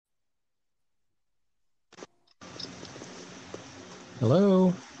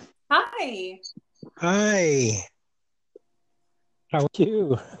Hello. Hi. Hi. How are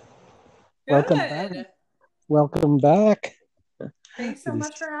you? Welcome back. Good. Welcome back. Thanks so It is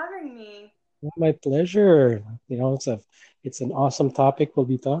much for having me. my pleasure. It's an awesome topic we'll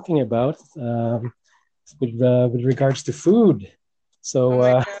be talking about with regards to food. Oh So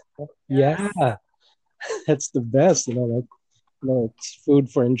my God. yeah, Yes. that's the best. It's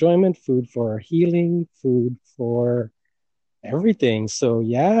food for enjoyment, food for healing, food for everything. So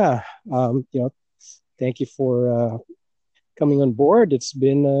yeah, thank you for coming on board. It's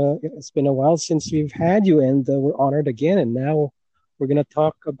been a while since we've had you, and we're honored again. And now we're going to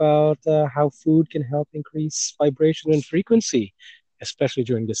talk about how food can help increase vibration and frequency, especially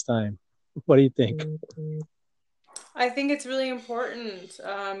during this time. What do you think? I think it's really important.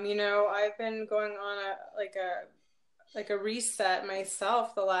 I've been going on a reset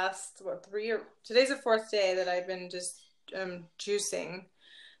myself the last today's the fourth day that I've been just juicing.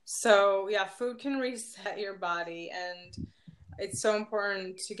 So yeah, food can reset your body, and it's so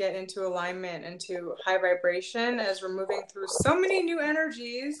important to get into alignment and to high vibration as we're moving through so many new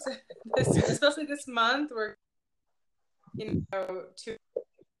energies. Especially this month, we're to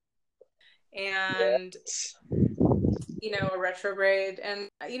and Yes. a retrograde, and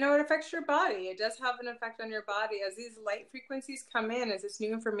it affects your body. It does have an effect on your body as these light frequencies come in, as this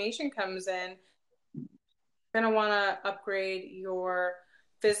new information comes in. You're going to want to upgrade your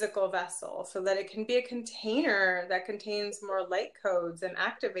physical vessel so that it can be a container that contains more light codes and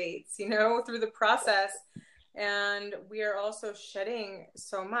activates through the process. And we are also shedding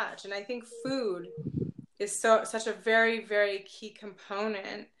so much, and I think food is such a very, very key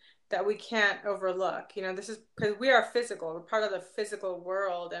component that we can't overlook. This is because we are physical. We're part of the physical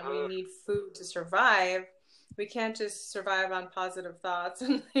world, and we need food to survive. We can't just survive on positive thoughts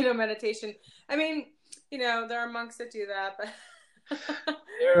and meditation. I mean, there are monks that do that, but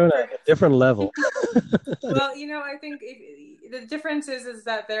They're on for a different level. well, I think the difference is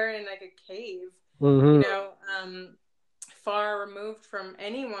that they're in like a cave, you Hmm. know, um, far removed from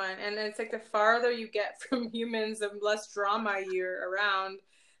anyone. And it's like the farther you get from humans, the less drama you're around,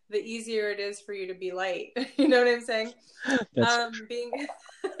 the easier it is for you to be light. You know what I'm saying? That's Being it.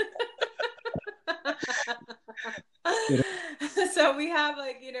 so we have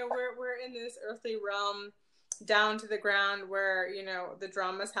like we're in this earthly realm down to the ground where the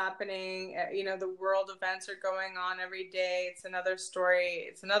drama's happening. The world events are going on every day. It's another story,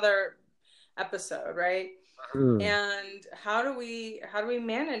 it's another episode, right? Mhm. And how do we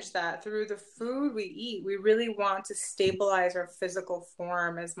manage that through the food we eat? We really want to stabilize our physical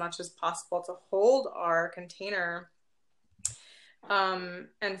form as much as possible to hold our container.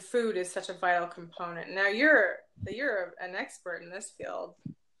 And food is such a vital component. Now you're an expert in this field.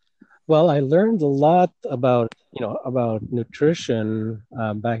 Well, I learned a lot about nutrition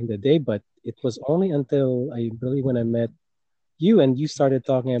back in the day, but it was only until I believe when I met you and you started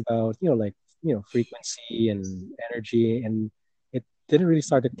talking about frequency and energy, and it didn't really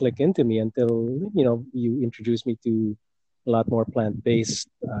start to click into me until you introduced me to a lot more plant-based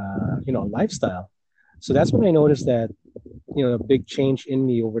lifestyle. So that's when I noticed that a big change in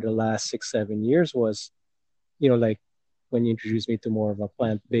me over the last 6 7 years was like when you introduced me to more of a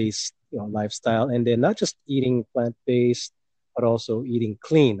plant-based lifestyle, and then not just eating plant-based but also eating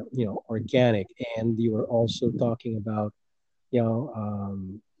clean, organic. And you were also talking about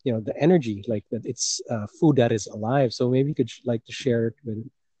the energy, like that it's food that is alive. So maybe you could like to share it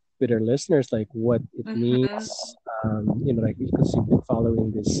with our listeners, like what it Mm-hmm. means. Like because you've been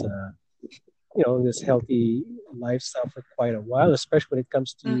following this healthy lifestyle for quite a while, especially when it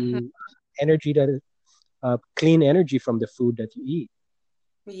comes Mm-hmm. to energy, that is clean energy from the food that you eat.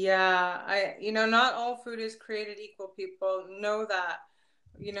 Yeah, not all food is created equal. People know that.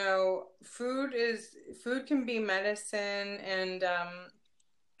 Food can be medicine, and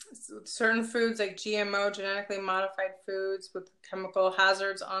certain foods like GMO, genetically modified foods with chemical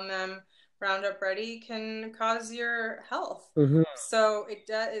hazards on them, Roundup Ready, can cause your health. Hmm. So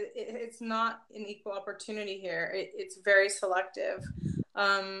it's not an equal opportunity here. It's very selective.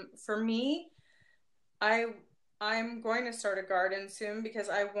 For me, I I'm going to start a garden soon because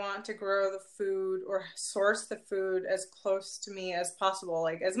I want to grow the food or source the food as close to me as possible,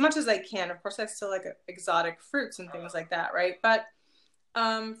 like as much as I can. Of course, I still like exotic fruits and things like that, right? But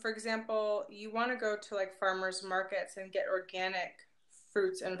for example, you want to go to like farmers markets and get organic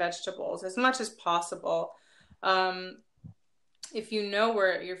fruits and vegetables as much as possible. Um, if you know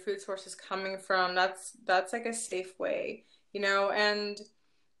where your food source is coming from, that's like a safe way, and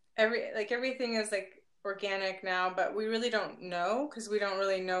everything is like organic now, but we really don't know because we don't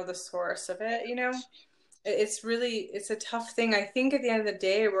really know the source of it. it's a tough thing. I think at the end of the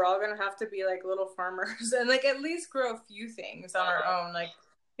day, we're all gonna have to be like little farmers and like at least grow a few things on our own. Like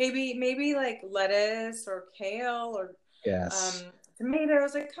maybe like lettuce or kale or Yes.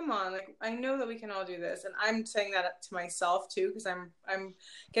 tomatoes. Like, come on, like I know that we can all do this, and I'm saying that to myself too because I'm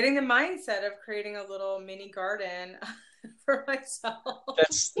getting the mindset of creating a little mini garden for myself.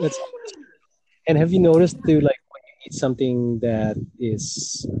 That's And have you noticed too, like when you eat something that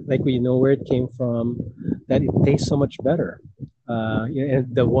is like when you know where it came from, that it tastes so much better. Yeah,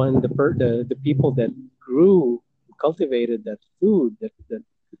 and the people that grew, cultivated that food,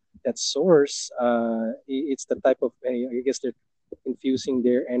 that source, it's the type of I guess they're infusing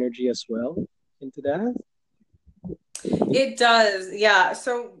their energy as well into that. It does, yeah.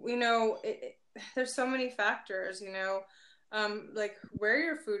 So, there's so many factors, like where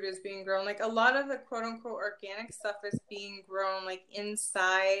your food is being grown. Like a lot of the quote unquote organic stuff is being grown like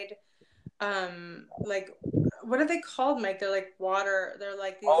inside, like what are they called, Mike? They're like water. They're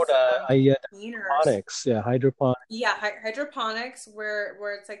like Oh, these yeah, the containers. hydroponics, yeah, hydroponics. Yeah, hydroponics, where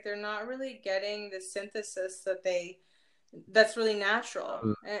it's like they're not really getting the synthesis that's really natural.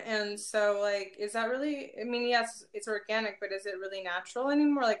 Mm. And so like is that really, I mean, yes, it's organic, but is it really natural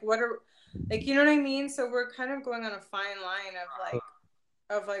anymore? Like what are, like, you know what I mean? So we're kind of going on a fine line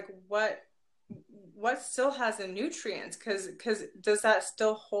of like what still has the nutrients, because does that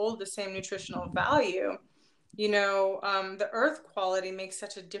still hold the same nutritional value? The earth quality makes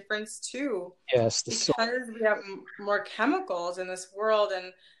such a difference too, Yes, the soil. because we have more chemicals in this world,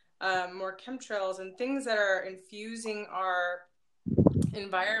 and more chemtrails and things that are infusing our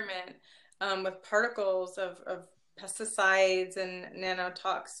environment, with particles of pesticides and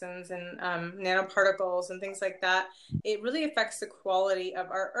nanotoxins and nanoparticles and things like that. It really affects the quality of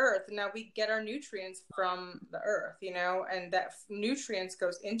our earth. Now we get our nutrients from the earth, and that nutrients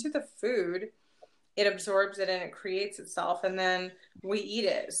goes into the food, it absorbs it and it creates itself, and then we eat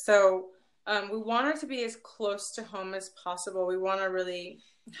it. So we want it to be as close to home as possible. We want to really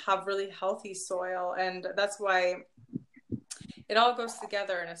have really healthy soil, and that's why it all goes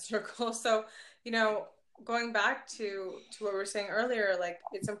together in a circle. So, going back to what we were saying earlier, like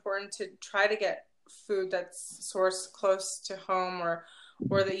it's important to try to get food that's sourced close to home, or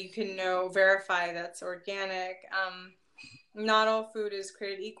that you can verify that's organic. Not all food is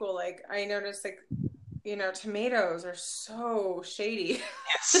created equal. Like I noticed, like, tomatoes are so shady.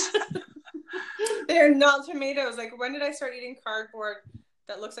 Yes. They're not tomatoes. Like, when did I start eating cardboard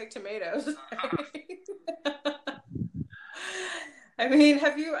that looks like tomatoes? I mean,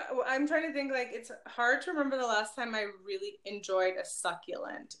 I'm trying to think, like, it's hard to remember the last time I really enjoyed a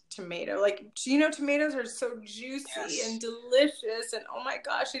succulent tomato. Like, tomatoes are so juicy Yes. and delicious, and oh my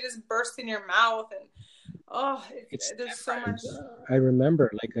gosh, they just burst in your mouth, and oh, It's there's so different. much. I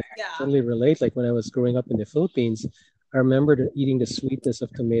remember, like, I Yeah. totally relate. Like when I was growing up in the Philippines, I remember eating the sweetness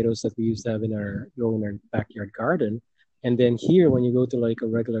of tomatoes that we used to have grow in our backyard garden. And then here, when you go to like a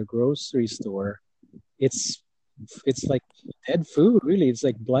regular grocery store, it's it's like dead food. Really, it's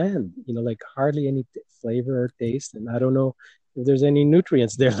like bland. Like hardly any flavor or taste. And I don't know if there's any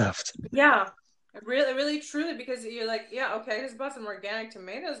nutrients there left. Yeah. Really, really, truly, because you're like, yeah, okay, I just bought some organic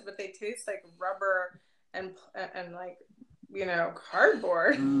tomatoes, but they taste like rubber and like,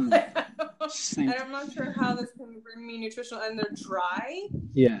 cardboard. Mm. And I'm not sure how this can bring me nutritional. And they're dry.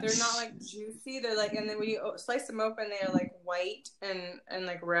 They're not Yes. like juicy. They're like, and then when you slice them open, they are like white and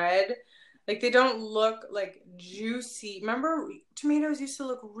like red. Like they don't look like juicy. Remember, tomatoes used to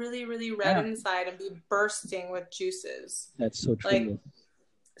look really, really red Yeah, inside and be bursting with juices. that's so Like, true.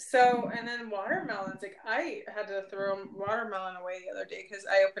 so, and then watermelons, like I had to throw watermelon away the other day because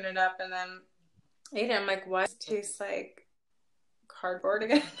I opened it up and then ate it. I'm like, what? It tastes like cardboard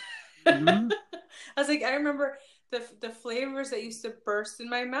again. I Mm-hmm. was like, I remember the flavors that used to burst in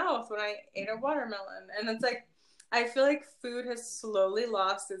my mouth when I ate a watermelon. And it's like, I feel like food has slowly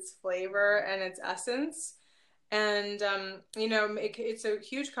lost its flavor and its essence. And, it's a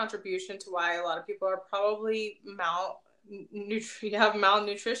huge contribution to why a lot of people are probably have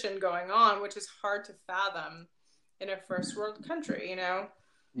malnutrition going on, which is hard to fathom in a first world country,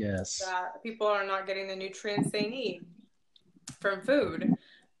 Yes. that people are not getting the nutrients they need from food.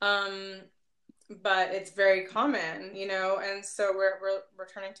 Um, but it's very common, and so we're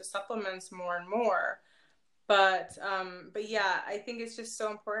turning to supplements more and more. But yeah, I think it's just so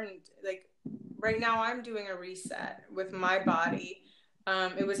important. Like right now, I'm doing a reset with my body.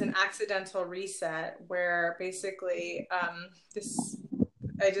 It was an accidental reset where basically this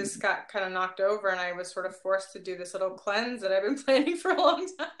I just got kind of knocked over, and I was sort of forced to do this little cleanse that I've been planning for a long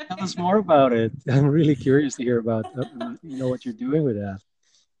Tell time. us more about it. I'm really curious to hear about what you're doing with that.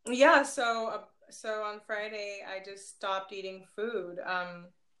 Yeah, so so on Friday I just stopped eating food.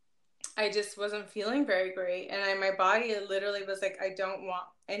 I just wasn't feeling very great, and my body literally was like, I don't want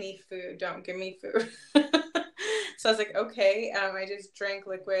any food. Don't give me food. So I was like, okay. I just drank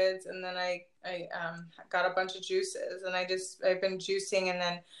liquids, and then I got a bunch of juices, and I've been juicing, and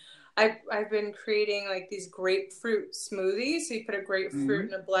then I've been creating like these grapefruit smoothies. So you put a grapefruit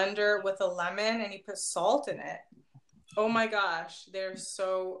in a blender with a lemon, and you put salt in it. Oh my gosh, they're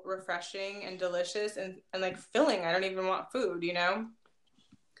so refreshing and delicious, and like filling. I don't even want food, you know?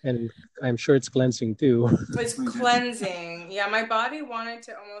 And I'm sure it's cleansing too. It's cleansing. Yeah, my body wanted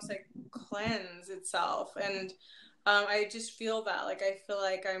to almost like cleanse itself. And I just feel that. Like, I feel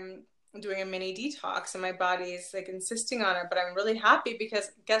like I'm doing a mini detox and my body's like insisting on it. But I'm really happy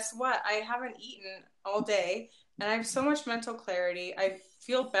because guess what? I haven't eaten all day and I have so much mental clarity. I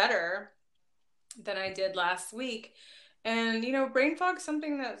feel better than I did last week. And, you know, brain fog is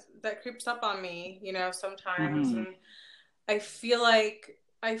something that creeps up on me, you know, sometimes. And I feel like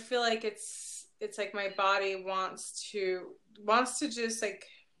it's like my body wants to just like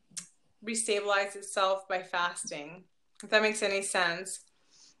restabilize itself by fasting, if that makes any sense.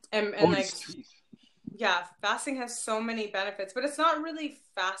 And like, yeah, fasting has so many benefits, but it's not really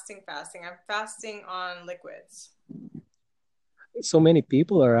fasting. I'm fasting on liquids. So many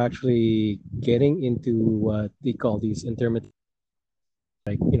people are actually getting into what they call these intermittent,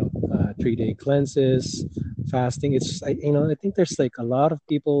 like 3-day cleanses, fasting. I think there's like a lot of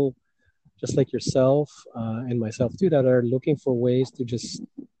people just like yourself and myself too that are looking for ways to just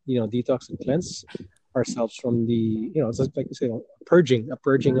detox and cleanse ourselves from the it's like you say, a purging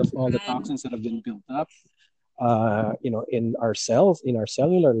of all the toxins that have been built up in our cells, in our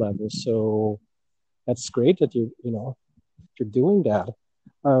cellular levels. So that's great that you're doing that.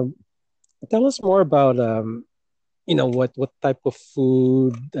 um, Tell us more about what type of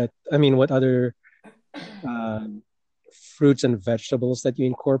food that, I mean, what other uh, fruits and vegetables that you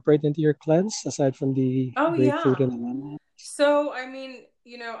incorporate into your cleanse aside from the Oh grapefruit yeah. and the lemon. So I mean,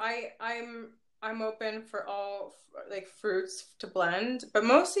 you know, I'm open for all like fruits to blend, but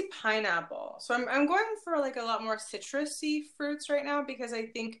mostly pineapple. So I'm going for like a lot more citrusy fruits right now because I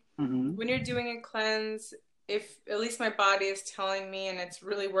think when you're doing a cleanse, if at least my body is telling me and it's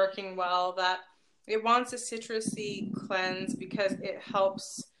really working well, that it wants a citrusy cleanse because it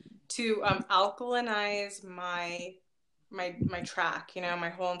helps to alkalinize my track, you know, my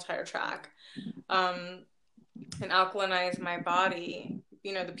whole entire track. Um, and alkalinize my body,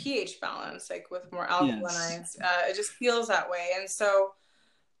 you know, the pH balance, like with more alkalinized. It just feels that way. And so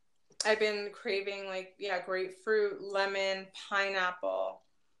I've been craving like, yeah, grapefruit, lemon, pineapple.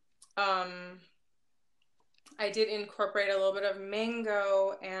 Um, I did incorporate a little bit of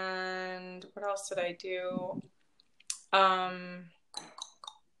mango and what else did I do? Um,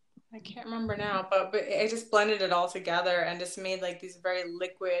 I can't remember now, but I just blended it all together and just made like these very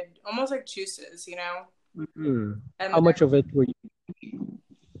liquid, almost like juices, you know. Mm-hmm. And How much of it were you?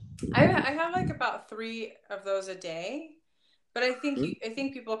 I have like about three of those a day, but I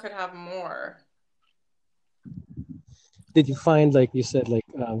think people could have more. Did you find, like you said, like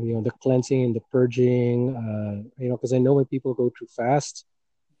the cleansing and the purging? Because I know when people go too fast,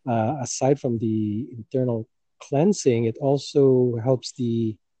 aside from the internal cleansing, it also helps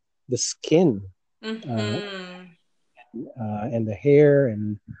the skin uh, Mm-hmm. and the hair,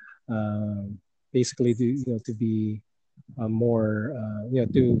 and uh, basically to be more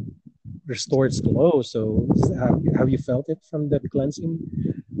to restore its glow. So have you felt it from the cleansing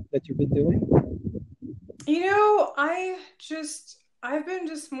that you've been doing? You know, I've been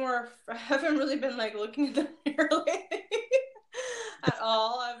just more I haven't really been like looking at the mirror lately at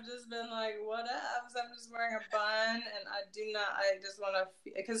all. I've just been like, what up? So I'm just wearing a bun and I just want to,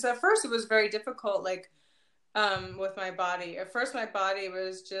 because at first it was very difficult, like with my body. At first my body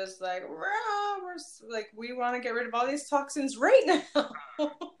was just like, we're like, we want to get rid of all these toxins right now.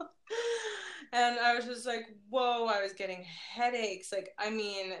 And I was just like, whoa, I was getting headaches. Like, I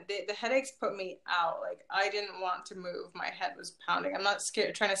mean, the headaches put me out. Like, I didn't want to move. My head was pounding. I'm not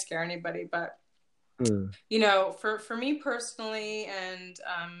scared, trying to scare anybody, but Hmm. you know, for me personally, and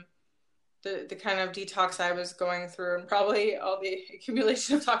the kind of detox I was going through, and probably all the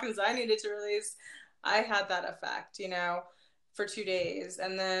accumulation of toxins I needed to release, I had that effect, you know, for 2 days,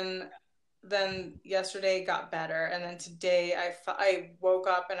 and then yesterday got better, and then today I woke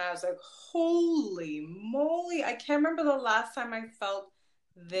up and I was like, holy moly, I can't remember the last time I felt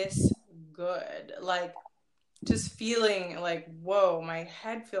this good. Like, just feeling like, whoa, my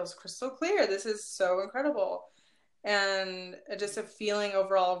head feels crystal clear. This is so incredible. And just a feeling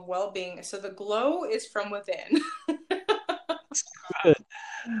overall of well-being. So the glow is from within. Good.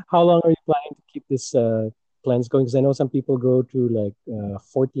 How long are you planning to keep this cleanse going? Because I know some people go to like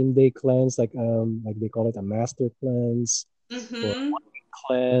 14-day cleanse, like they call it a master cleanse or Mm-hmm.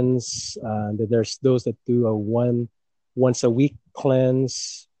 cleanse. There's those that do a once a week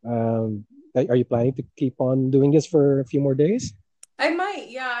cleanse. Are you planning to keep on doing this for a few more days? I might,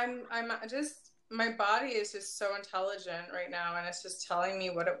 yeah. I'm just my body is just so intelligent right now, and it's just telling me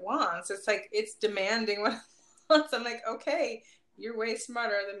what it wants. It's like it's demanding what it wants. I'm like, okay, you're way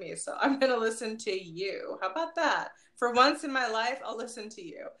smarter than me, so I'm gonna listen to you. How about that? For once in my life, I'll listen to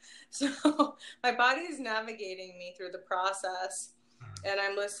you. So my body is navigating me through the process, and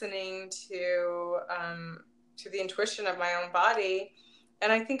I'm listening to the intuition of my own body.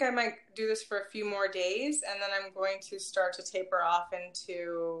 And I think I might do this for a few more days, and then I'm going to start to taper off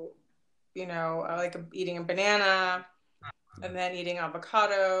into, like eating a banana, and then eating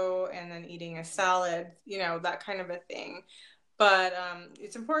avocado, and then eating a salad, that kind of a thing. But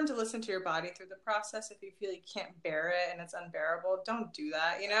it's important to listen to your body through the process. If you feel you can't bear it and it's unbearable, don't do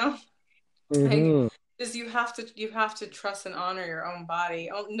that. Like, Mm-hmm. just you have to trust and honor your own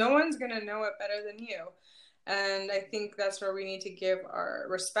body. No one's gonna know it better than you. And I think that's where we need to give our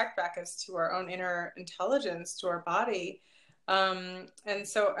respect back as to our own inner intelligence, to our body. And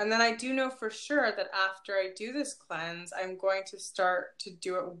then I do know for sure that after I do this cleanse, I'm going to start to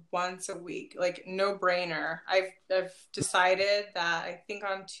do it once a week, like no brainer. I've decided that I think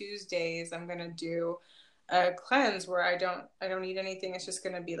on Tuesdays I'm gonna do a cleanse where I don't eat anything. It's just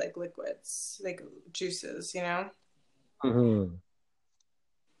gonna be like liquids, like juices. Mm-hmm.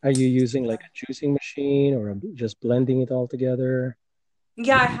 Are you using like a juicing machine or just blending it all together?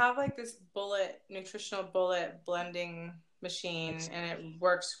 Yeah, I have like this nutritional bullet blending machine, It's- and it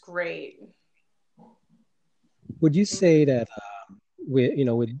works great. Would you say that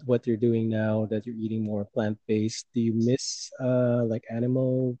with what you're doing now, that you're eating more plant-based, do you miss like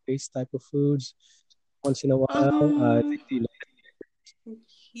animal-based type of foods once in a while? Um, Do you know?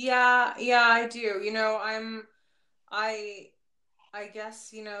 yeah, yeah, I do. I, I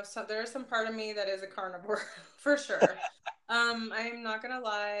guess, so there is some part of me that is a carnivore for sure. I'm not gonna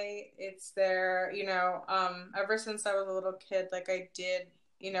lie, it's there, ever since I was a little kid, like I did,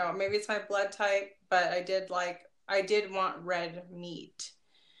 maybe it's my blood type, but I did want red meat.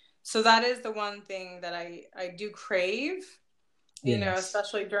 So that is the one thing that I do crave, Yes.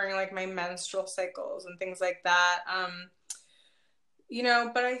 especially during like my menstrual cycles and things like that.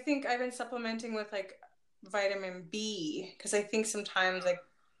 But I think I've been supplementing with like vitamin B because I think sometimes like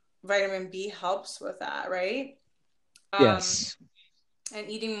vitamin B helps with that, right? Um, Yes. and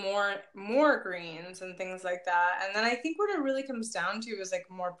eating more greens and things like that. And then I think what it really comes down to is like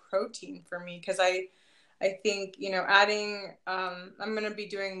more protein for me because I think adding I'm gonna be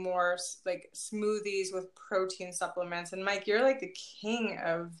doing more like smoothies with protein supplements. And Mike, you're like the king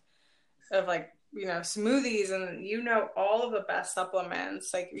of like smoothies, and all of the best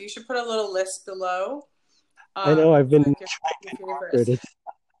supplements. Like you should put a little list below I know I've been like your trying to favorites.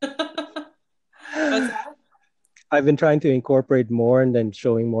 incorporate What's it. that? I've been trying to incorporate more and then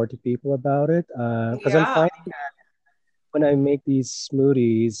showing more to people about it. Because I'm Yeah. finding when I make these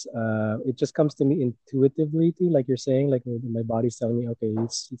smoothies, it just comes to me intuitively too, like you're saying, like my body's telling me, okay,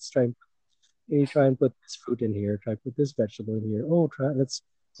 let's try, hey, try and put this fruit in here, try put this vegetable in here. Oh, let's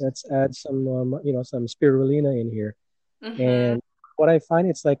add some some spirulina in here. Mm-hmm. And what I find,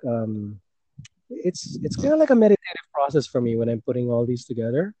 it's like it's kind of like a meditative process for me when I'm putting all these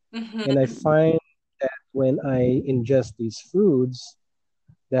together. And I Mm-hmm. find that when I ingest these foods,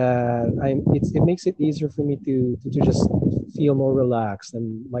 that it makes it easier for me to just feel more relaxed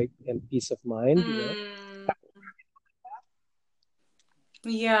and peace of mind. Mm.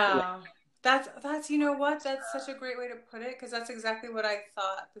 Yeah. That's you know what? That's such a great way to put it because that's exactly what I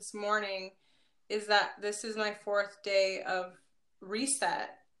thought this morning is that this is my fourth day of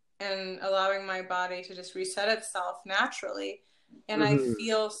reset and allowing my body to just reset itself naturally. And I Hmm.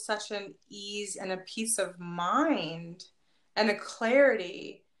 feel such an ease and a peace of mind and a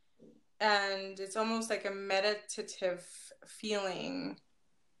clarity. And it's almost like a meditative feeling.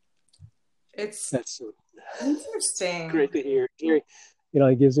 It's That's so interesting. great to hear.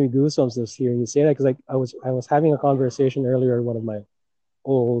 It gives me goosebumps just hearing you say that, because like I was having a conversation earlier with one of my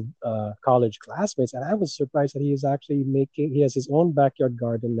old college classmates, and I was surprised that he is actually making. He has his own backyard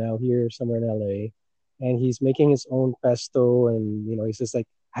garden now here somewhere in LA, and he's making his own pesto. And he's just like,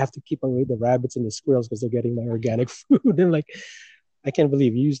 I have to keep away the rabbits and the squirrels because they're getting my organic food. And like, I can't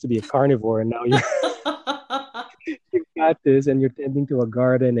believe you used to be a carnivore and now you've got this and you're tending to a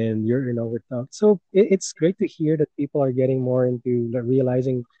garden and we're talking. So it's great to hear that people are getting more into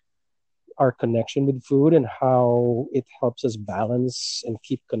realizing our connection with food and how it helps us balance and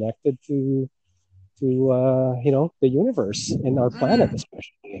keep connected to to the universe and our planet Mm.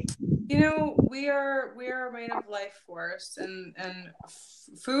 especially. We are made of life force, and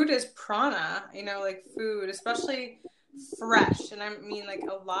food is prana. Like food, especially fresh, and I mean like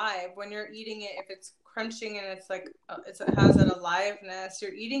alive. When you're eating it, if it's crunching and it's like it has that aliveness,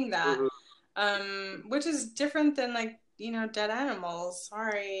 you're eating that, Mhm. which is different than like dead animals.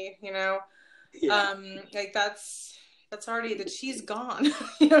 Sorry, Yeah. like that's already the cheese gone.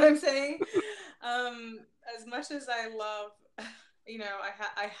 You know what I'm saying? As much as I love,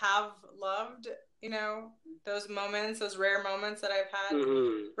 I have loved, you know, those moments, those rare moments that I've had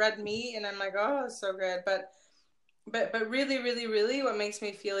Hmm. red meat, and I'm like, oh, it's so good. But really, really, really, what makes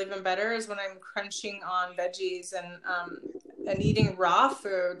me feel even better is when I'm crunching on veggies and eating raw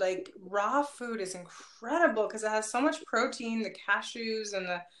food. Like raw food is incredible because it has so much protein, the cashews and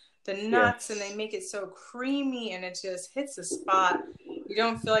the nuts, and they Yes. make it so creamy and it just hits the spot. You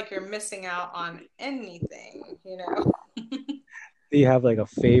don't feel like you're missing out on anything. Do you have like a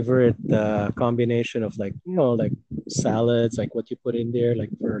favorite combination of like salads, like what you put in there, like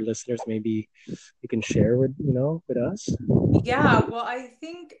for listeners, maybe you can share with us? Yeah, well, I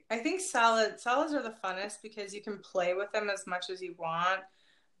think salads are the funnest because you can play with them as much as you want.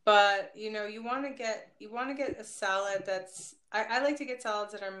 But you want to get a salad I like to get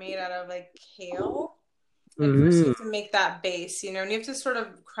salads that are made out of like kale. And first you Hmm. have to make that base, and you have to sort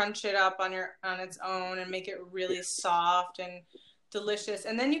of crunch it up on its own and make it really soft and delicious.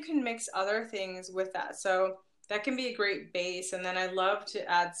 And then you can mix other things with that. So that can be a great base. And then I love to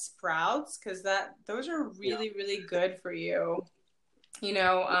add sprouts because that those are Yeah. really, really good for you. You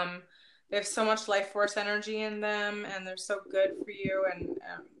know, they have so much life force energy in them, and they're so good for you, and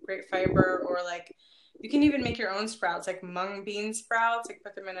great fiber. Or like, you can even make your own sprouts, like mung bean sprouts. Like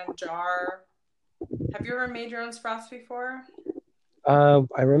put them in a jar. Have you ever made your own sprouts before?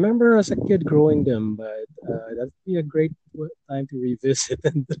 I remember as a kid growing them, but that'd be a great time to revisit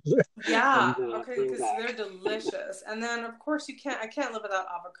and Yeah, okay, bring because back. they're delicious. And then of course I can't live without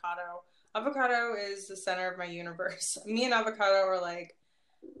avocado. Avocado is the center of my universe. Me and avocado are like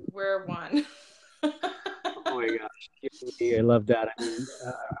we're one. Oh my gosh, I love that. I mean,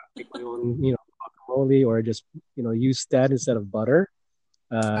 make my own, guacamole, or just use that instead of butter.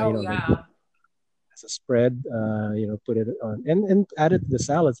 Oh Like yeah. as a spread. Put it on and add it to the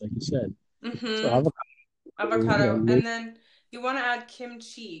salads, like you said. So Mm-hmm. avocado, Avocado. make. And then you want to add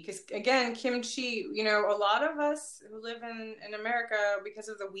kimchi because again, kimchi, a lot of us who live in America because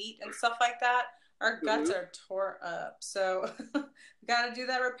of the wheat and stuff like that, our guts Mhm. are tore up. So we got to do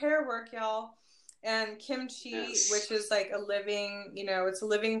that repair work, y'all. And kimchi, Yes. which is like a living, it's a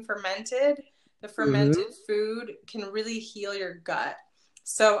living fermented. The fermented Hmm. food can really heal your gut.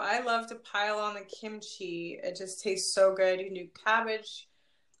 So I love to pile on the kimchi. It just tastes so good. You can do cabbage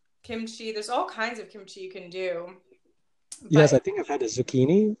kimchi. There's all kinds of kimchi you can do, Yes, but I think I've had a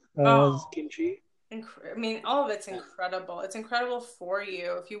zucchini oh, kimchi. I mean, all of it's incredible. It's incredible for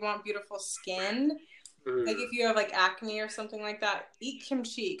you if you want beautiful skin. Like Mm. if you have like acne or something like that, eat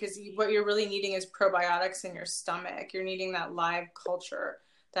kimchi because what you're really needing is probiotics in your stomach. You're needing that live culture,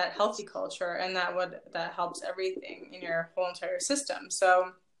 that healthy culture, and that helps everything in your whole entire system.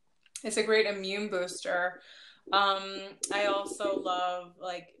 So it's a great immune booster. I also love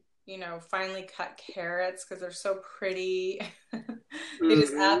like finely cut carrots because they're so pretty. They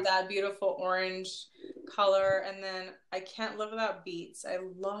just add Hmm. that beautiful orange color. And then I can't live without beets. I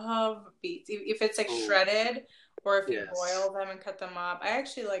love beets. If it's like Oh, shredded or if you yes. boil them and cut them up. I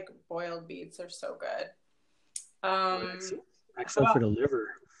actually like boiled beets. They're so good. Oh, Um, excellent. how Excellent for about the liver.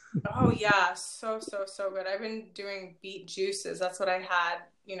 Oh yeah, so so so good. I've been doing beet juices. That's what I had,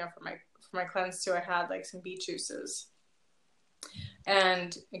 for my cleanse too. I had like some beet juices,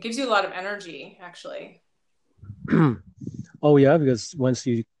 and it gives you a lot of energy, actually. Oh yeah, because once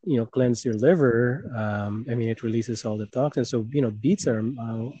you cleanse your liver, I mean it releases all the toxins. So beets are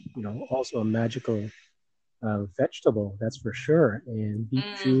also a magical vegetable, that's for sure. And beet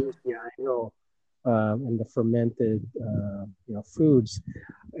Mm. juice, yeah, I know. And the fermented foods,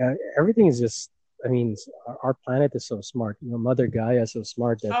 everything is just. I mean, our planet is so smart. Mother Gaia is so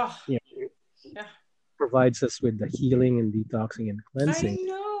smart that Oh you know yeah, provides us with the healing and detoxing and I cleansing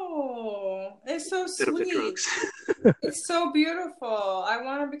know. It's so instead of the sweet. drugs. It's so beautiful. I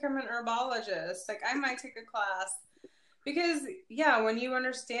want to become an herbologist. Like I might take a class because yeah, when you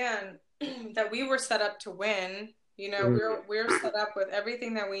understand that we were set up to win, Mhm. we're set up with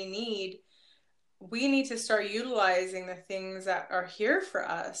everything that we need to start utilizing the things that are here for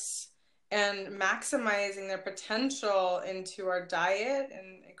us and maximizing their potential into our diet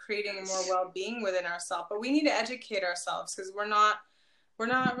and creating more Yes. well-being within ourselves. But we need to educate ourselves because we're we're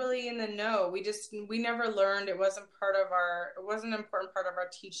not really in the know. We never learned. It wasn't an important part of our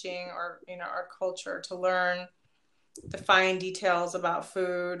teaching or, our culture to learn the fine details about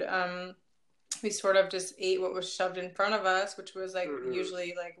food. We sort of just ate what was shoved in front of us, which was like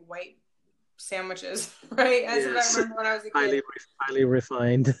usually like white sandwiches, right? As if I remember when I was a kid. Highly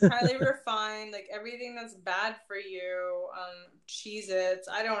refined. Highly refined, like everything that's bad for you, Cheez-Its,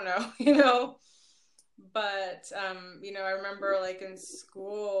 I don't know, But, I remember like in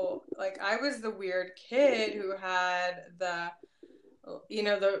school, like I was the weird kid who had the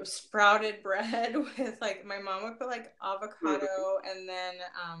sprouted bread with like, my mom would put like avocado and then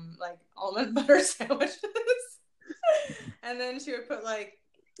like almond butter sandwiches. And then she would put like,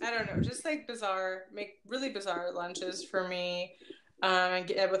 I don't know, just like make really bizarre lunches for me. And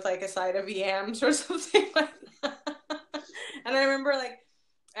get with like a side of yams or something like that. And I remember like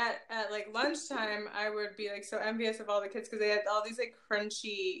at like lunchtime, I would be like so envious of all the kids because they had all these like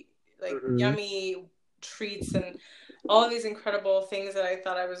crunchy, like yummy treats and all of these incredible things that I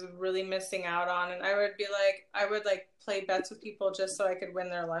thought I was really missing out on. And I would like play bets with people just so I could win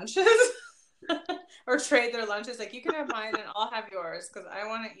their lunches or trade their lunches. Like, you can have mine and I'll have yours because I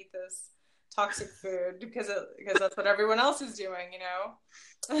want to eat this toxic food because that's what everyone else is doing,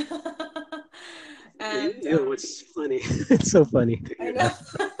 And it's funny. It's so funny. I know.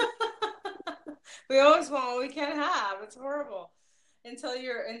 We always want what we can't have. It's horrible until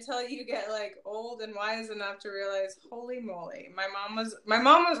you get like old and wise enough to realize, holy moly, my mom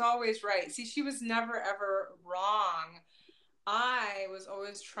was always right. See, she was never ever wrong. I was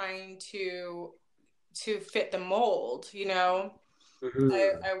always trying to fit the mold, I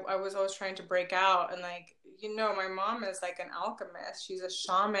was always trying to break out, and like, my mom is like an alchemist. She's a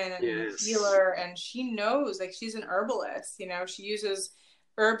shaman and a healer, and she knows, like, she's an herbalist, she uses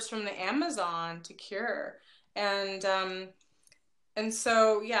herbs from the Amazon to cure. And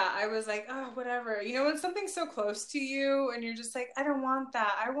so, yeah, I was like, oh, whatever. When something's so close to you and you're just like, I don't want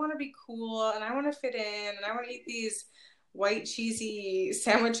that. I want to be cool and I want to fit in and I want to eat these white cheesy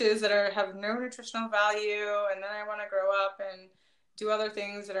sandwiches that have no nutritional value, and then I want to grow up and do other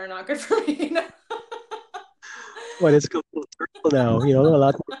things that are not good for me. Well, it's come full circle now. A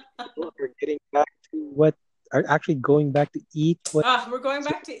lot more people are getting back to what are actually going back to eat. We're going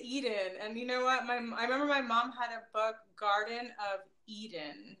back to Eden, and you know what? I remember my mom had a book, Garden of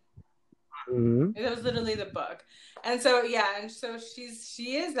Eden. It was literally the book. And so,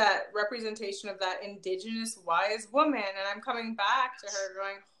 she is that representation of that indigenous wise woman. And I'm coming back to her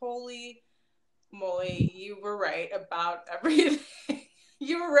going, holy moly, you were right about everything.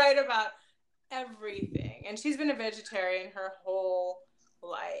 You were right about everything. And she's been a vegetarian her whole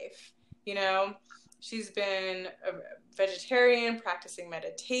life. She's been a vegetarian, practicing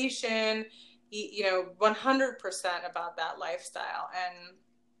meditation, 100% about that lifestyle. And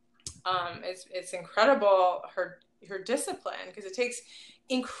it's incredible her discipline, because it takes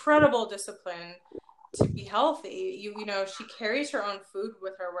incredible discipline to be healthy. She carries her own food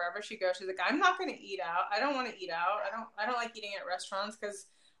with her wherever she goes. She's like, I'm not going to eat out. I don't want to eat out. I don't like eating at restaurants because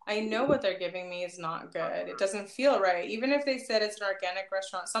I know what they're giving me is not good. It doesn't feel right. Even if they said it's an organic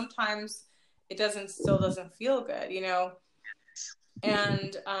restaurant, sometimes it still doesn't feel good,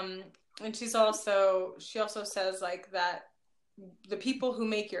 And she also says like that the people who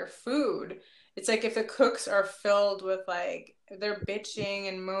make your food, it's like if the cooks are filled with like, they're bitching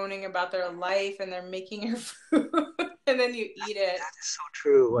and moaning about their life and they're making your food and then you eat it. That is so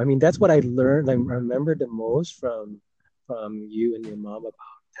true. I mean, that's what I learned. I remember the most from you and your mom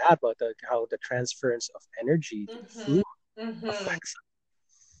about how the transference of energy to the food affects us.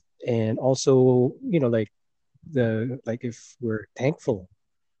 And also, like if we're thankful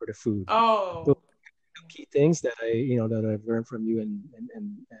for the food. Oh, key things that I've learned from you and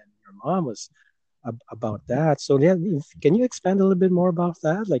your mom was about that. So yeah, can you expand a little bit more about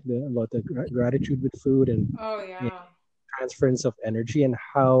that, like about the gratitude with food and transference of energy, and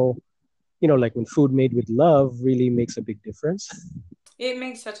how like when food made with love really makes a big difference? It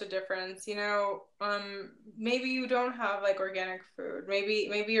makes such a difference. Maybe you don't have like organic food.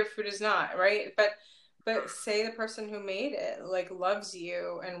 Maybe your food is not right, but say the person who made it like loves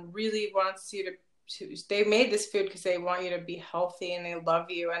you and really wants you to they made this food because they want you to be healthy and they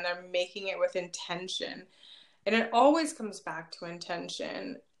love you and they're making it with intention. And it always comes back to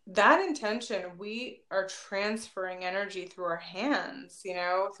intention. That intention, we are transferring energy through our hands,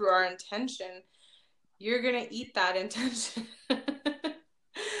 through our intention. You're going to eat that intention.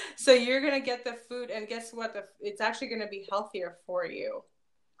 So you're going to get the food, and guess what? It's actually going to be healthier for you.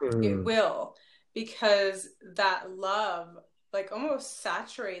 It will, because that love like almost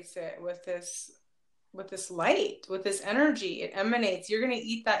saturates it with this light, with this energy. It emanates. You're going to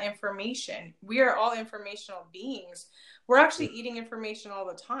eat that information. We are all informational beings. We're actually eating information all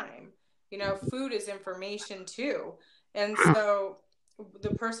the time. You know, food is information too. And so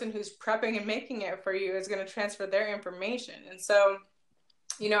the person who's prepping and making it for you is going to transfer their information. And so,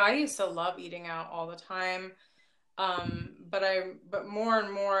 you know, I used to love eating out all the time. But more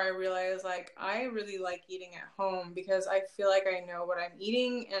and more I realize like I really like eating at home because I feel like I know what I'm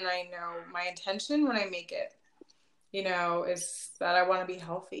eating and I know my intention when I make it, you know, is that I want to be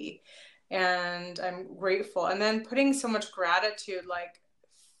healthy and I'm grateful. And then putting so much gratitude, like,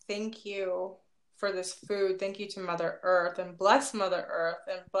 thank you for this food. Thank you to Mother Earth, and bless Mother Earth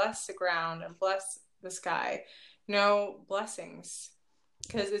and bless the ground and bless the sky, you know, blessings,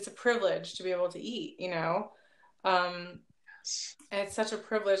 because it's a privilege to be able to eat, you know. And it's such a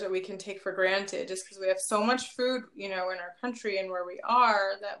privilege that we can take for granted just because we have so much food, you know, in our country and where we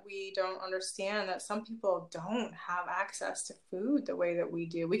are, that we don't understand that some people don't have access to food the way that we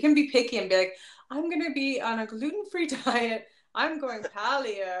do. We can be picky and be like, I'm going to be on a gluten-free diet. I'm going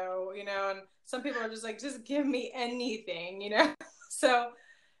paleo, you know, and some people are just like, just give me anything, you know? So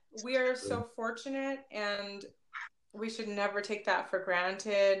we are so fortunate, and we should never take that for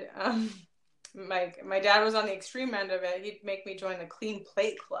granted. My dad was on the extreme end of it. He'd make me join the clean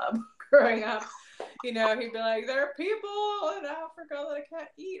plate club growing up. You know, he'd be like, there are people in Africa that I can't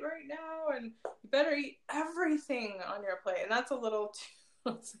eat right now, and you better eat everything on your plate. And that's a little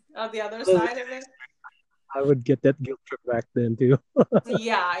too on the other side of it. I would get that guilt trip back then too.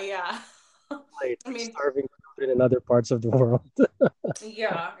 Yeah. Like I mean, starving children in other parts of the world.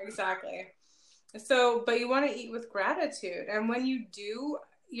 yeah, exactly. So, but you want to eat with gratitude, and when you do,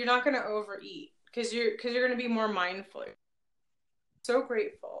 you're not going to overeat because you're going to be more mindful. So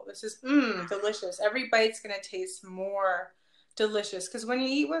grateful. This is delicious. Every bite's going to taste more delicious because when you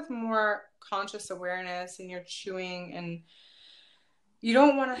eat with more conscious awareness and you're chewing, and you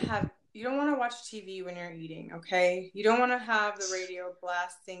don't want to watch TV when you're eating, okay? You don't want to have the radio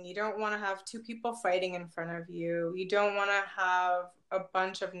blasting. You don't want to have two people fighting in front of you. You don't want to have a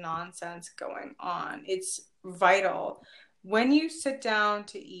bunch of nonsense going on. It's vital. When you sit down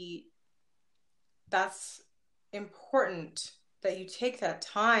to eat, that's important that you take that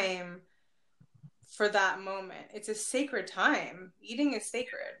time for that moment. It's a sacred time. Eating is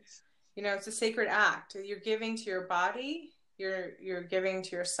sacred. You know, it's a sacred act. You're giving to your body, you're giving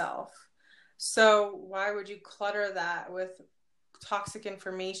to yourself. So why would you clutter that with toxic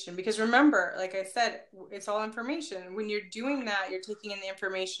information? Because remember, like I said, it's all information. When you're doing that, you're taking in the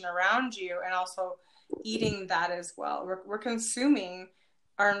information around you and also eating that as well. We're consuming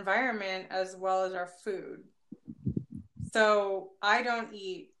our environment as well as our food. So I don't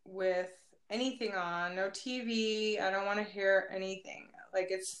eat with anything on, no TV. I don't want to hear anything. Like,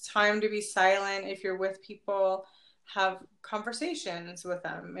 it's time to be silent. If you're with people, have conversations with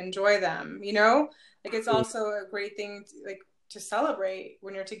them, enjoy them, you know? Like, it's also a great thing to celebrate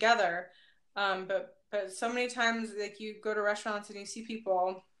when you're together. But so many times, like, you go to restaurants and you see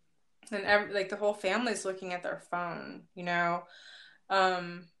people and like the whole family's looking at their phone, you know?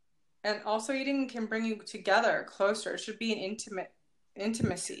 And also eating can bring you together closer. It should be an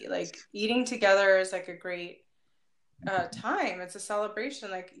intimacy. Like, eating together is like a great time. It's a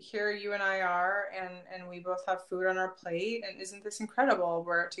celebration. Like, here you and I are, and we both have food on our plate. And isn't this incredible?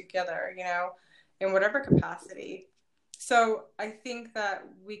 We're together, you know, in whatever capacity. So I think that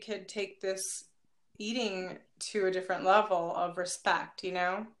we could take this eating to a different level of respect, you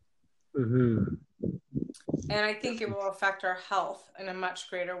know? Mm-hmm. And I think it will affect our health in a much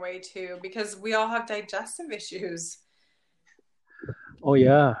greater way too, because we all have digestive issues. Oh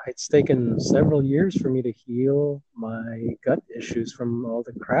yeah, it's taken several years for me to heal my gut issues from all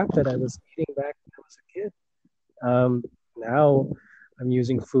the crap that I was eating back when I was a kid. Now I'm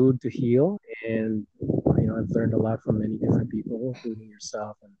using food to heal, and you know, I've learned a lot from many different people, including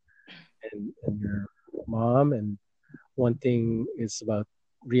yourself and your mom. And one thing is about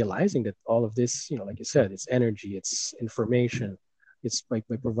realizing that all of this, you know, like you said, it's energy, it's information. It's like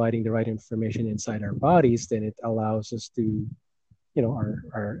by providing the right information inside our bodies, then it allows us to, you know,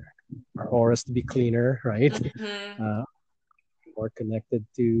 our auras to be cleaner, right? Mm-hmm. More connected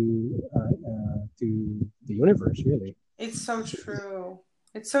to the universe, really. It's so true.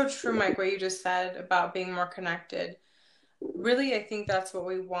 It's so true, Mike, what you just said about being more connected. Really, I think that's what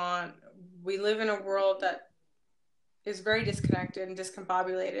we want. We live in a world that is very disconnected and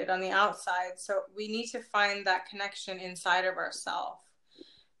discombobulated on the outside. So we need to find that connection inside of ourselves,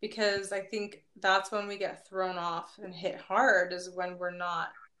 because I think that's when we get thrown off and hit hard, is when we're not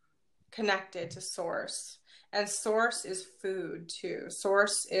connected to source. And source is food too.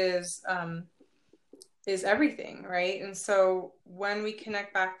 Source is is everything, right? And so when we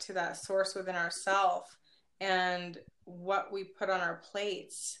connect back to that source within ourselves, and what we put on our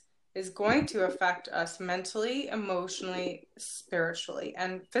plates is going to affect us mentally, emotionally, spiritually,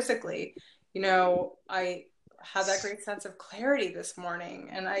 and physically. I had that great sense of clarity this morning,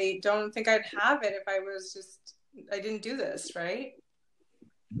 and I don't think I'd have it if I didn't do this, right?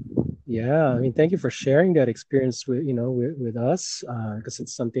 Yeah, I mean, thank you for sharing that experience with us, because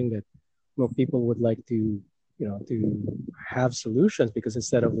it's something that people would like to have solutions, because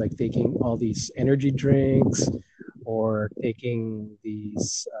instead of like taking all these energy drinks or taking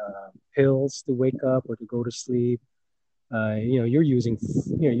these pills to wake up or to go to sleep, you're using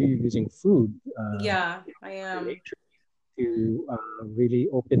food, Yeah, I in am. nature, to really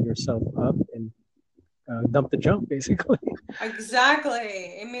open yourself up and dump the junk, basically.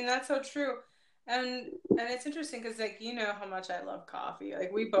 Exactly. I mean, that's so true. And it's interesting because like how much I love coffee.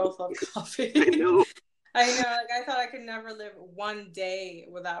 Like we both love I coffee. know. I know, like I thought I could never live one day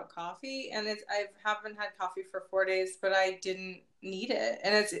without coffee, and I haven't had coffee for 4 days, but I didn't need it,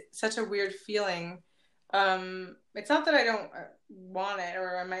 and it's such a weird feeling. It's not that I don't want it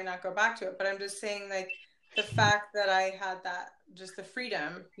or I might not go back to it, but I'm just saying like the fact that I had that just the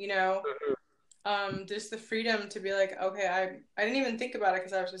freedom, just the freedom to be like, okay, I didn't even think about it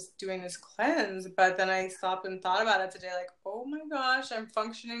because I was just doing this cleanse, but then I stopped and thought about it today, like, oh my gosh, I'm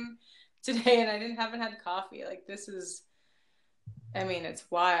functioning today and I haven't had coffee. Like this is, I mean, it's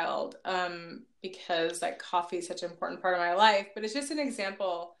wild, because like coffee is such an important part of my life, but it's just an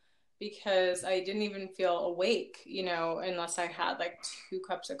example because I didn't even feel awake, unless I had like 2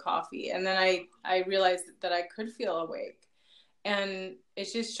 cups of coffee, and then I realized that I could feel awake, and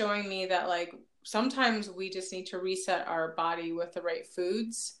it's just showing me that like sometimes we just need to reset our body with the right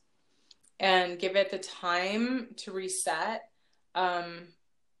foods and give it the time to reset. Um,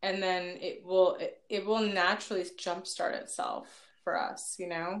 and then it will naturally jumpstart itself for us.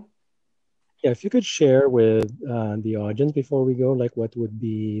 Yeah, if you could share with the audience before we go, like what would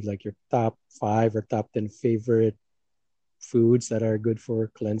be like your top five or top 10 favorite foods that are good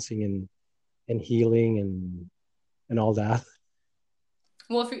for cleansing and healing and all that.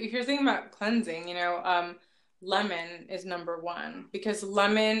 Well, if you're thinking about cleansing, lemon is number one because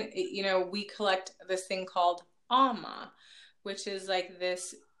lemon, we collect this thing called ama, which is like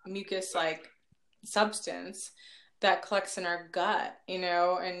this mucus like substance that collects in our gut,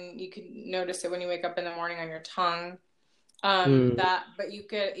 and you can notice it when you wake up in the morning on your tongue. Mm, That, but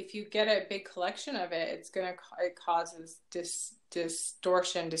if you get a big collection of it, it causes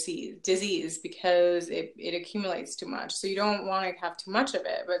distortion disease because it accumulates too much. So you don't want to have too much of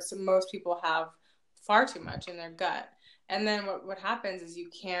it, but most people have far too much in their gut. And then what happens is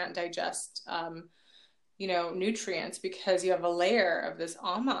you can't digest, nutrients because you have a layer of this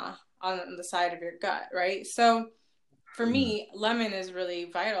ama on the side of your gut, right? So for mm. me, lemon is really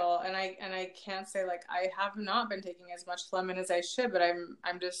vital, and I can't say like I have not been taking as much lemon as I should, but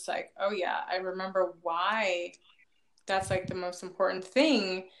I'm just like, oh yeah, I remember why that's like the most important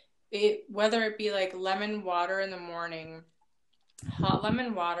thing. Whether it be like lemon water in the morning, hot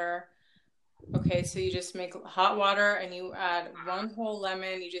lemon water. Okay, so you just make hot water and you add one whole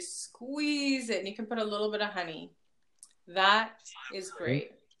lemon, you just squeeze it, and you can put a little bit of honey. That is Okay.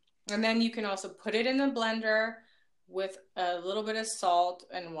 great. And then you can also put it in the blender with a little bit of salt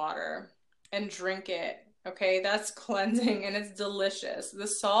and water and drink it. Okay, that's cleansing and it's delicious. The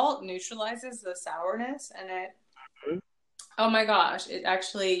salt neutralizes the sourness and oh my gosh, it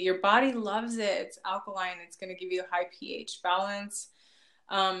actually, your body loves it. It's alkaline, it's going to give you a high pH balance.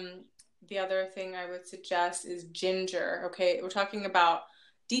 Um, the other thing I would suggest is ginger. Okay, we're talking about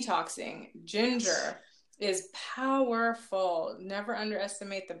detoxing. Ginger is powerful. Never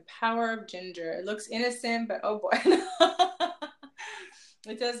underestimate the power of ginger. It looks innocent, but oh boy.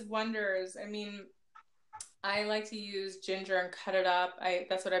 It does wonders. I mean, I like to use ginger and cut it up.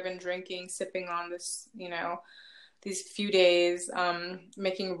 That's what I've been drinking, sipping on this, these few days,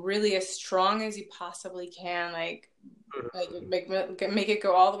 making really as strong as you possibly can, like make it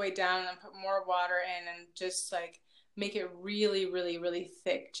go all the way down and then put more water in and just like make it really really really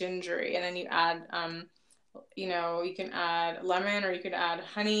thick gingery, and then you add you can add lemon or you could add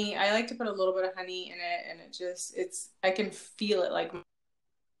honey. I like to put a little bit of honey in it, and I can feel it like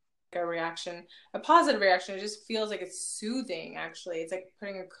a reaction, a positive reaction. It just feels like it's soothing. Actually, it's like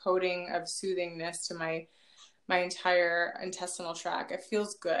putting a coating of soothingness to my entire intestinal tract. It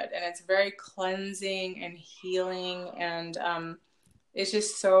feels good and it's very cleansing and healing, and it's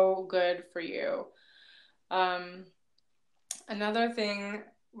just so good for you. Um, Another thing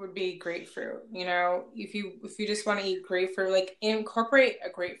would be grapefruit. You know, if you just want to eat grapefruit, like incorporate a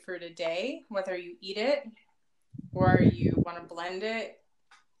grapefruit a day, whether you eat it or you want to blend it.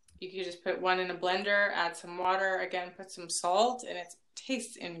 You could just put one in a blender, add some water, again, put some salt, and it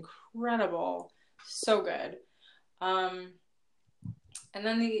tastes incredible. So good. Um, and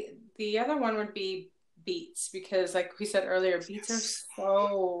then the other one would be beets because like we said earlier, beets are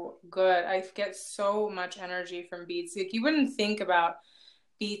so good. I get so much energy from beets. Like you wouldn't think about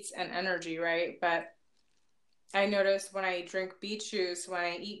beets and energy, right? But I notice when I drink beet juice, when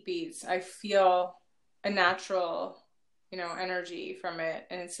I eat beets, I feel a natural, energy from it,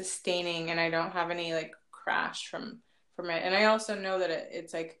 and it's sustaining, and I don't have any like crash from it. And I also know that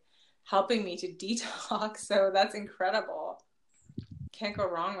it's like helping me to detox, so that's incredible. Can't go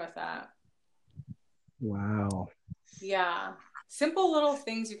wrong with that. Wow. Yeah. Simple little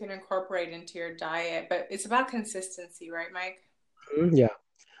things you can incorporate into your diet, but it's about consistency, right, Mike? Yeah,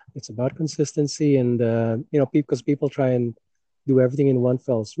 it's about consistency, and because people try and do everything in one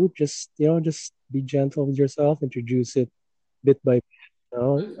fell swoop. Just be gentle with yourself. Introduce it bit by bit.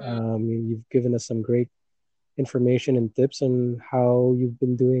 Mm-hmm. You've given us some great information and tips on how you've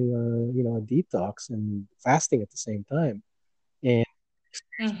been doing, a detox and fasting at the same time, and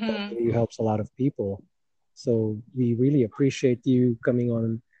Mm-hmm. you helps a lot of people. So we really appreciate you coming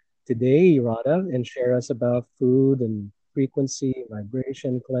on today, Rada, and share us about food and frequency,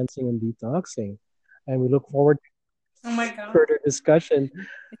 vibration, cleansing, and detoxing. And we look forward Oh my to God. further discussion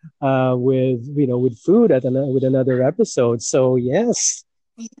with food with another episode. So yes,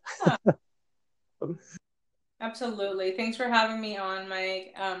 Yeah, absolutely. Thanks for having me on,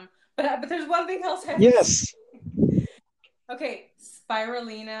 Mike. But there's one thing else I have to say. yes, Okay,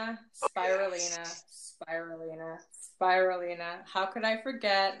 spirulina, spirulina, spirulina, spirulina. How could I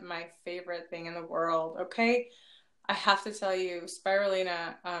forget my favorite thing in the world? Okay, I have to tell you,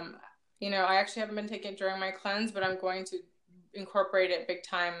 spirulina. I actually haven't been taking it during my cleanse, but I'm going to incorporate it big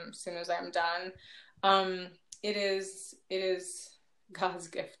time as soon as I'm done. Um, it is God's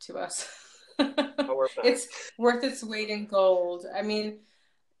gift to us. our It's worth its weight in gold. I mean,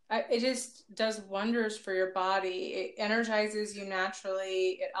 it just does wonders for your body. It energizes you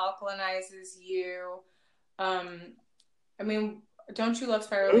naturally. It alkalinizes you. Um, I mean, don't you love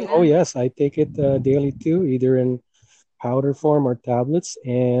Oh spirulina? yes, I take it daily too, either in powder form or tablets,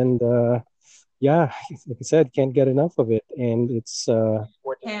 and yeah, like I said, can't get enough of it, and it's like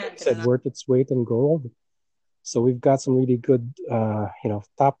Can't I get said, enough. worth its weight in gold. So we've got some really good,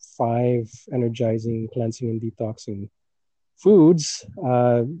 top five energizing, cleansing, and detoxing foods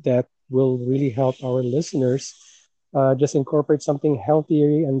that will really help our listeners just incorporate something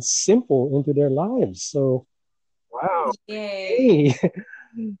healthier and simple into their lives. So, wow. Yay. Hey.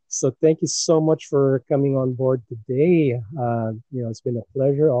 So thank you so much for coming on board today. It's been a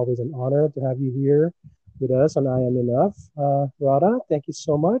pleasure, always an honor to have you here with us on I Am Enough. Radha, thank you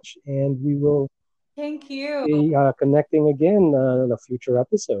so much. And we will Thank you. be connecting again in a future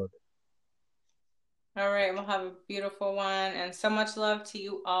episode. All right. We'll have a beautiful one and so much love to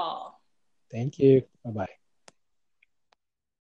you all. Thank you. Bye bye.